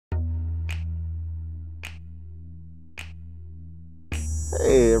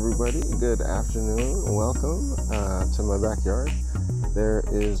Hey everybody, good afternoon. Welcome to my backyard. There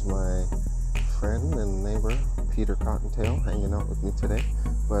is my friend and neighbor, Peter Cottontail, hanging out with me today.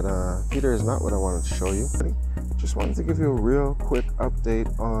 But Peter is not what I wanted to show you. Just wanted to give you a real quick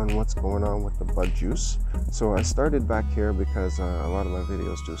update on what's going on with the BudJuice. So I started back here because a lot of my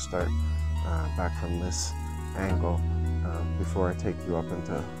videos do start back from this angle before I take you up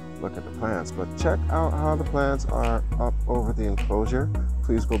into look at the plants. But check out how the plants are up over the enclosure.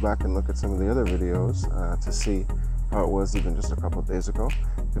 Please go back and look at some of the other videos to see how it was even just a couple of days ago.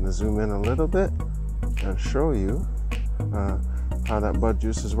 I'm gonna zoom in a little bit and show you how that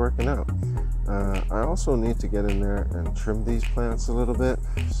BudJuice is working out. I also need to get in there and trim these plants a little bit,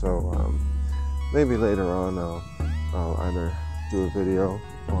 so maybe later on I'll either do a video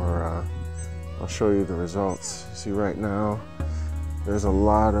or I'll show you the results. See, right now there's a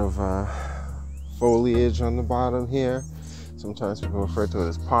lot of foliage on the bottom here. Sometimes people refer to it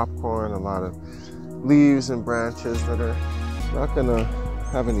as popcorn. A lot of leaves and branches that are not gonna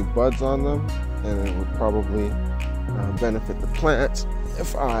have any buds on them, and it would probably benefit the plants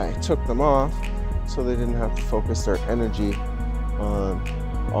if I took them off so they didn't have to focus their energy on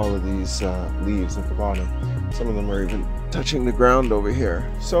all of these leaves at the bottom. Some of them are even touching the ground over here.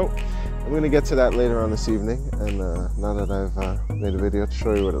 So I'm going to get to that later on this evening, and now that I've made a video to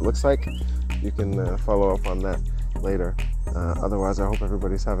show you what it looks like, you can follow up on that later. Otherwise, I hope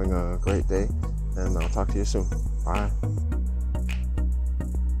everybody's having a great day, and I'll talk to you soon. Bye.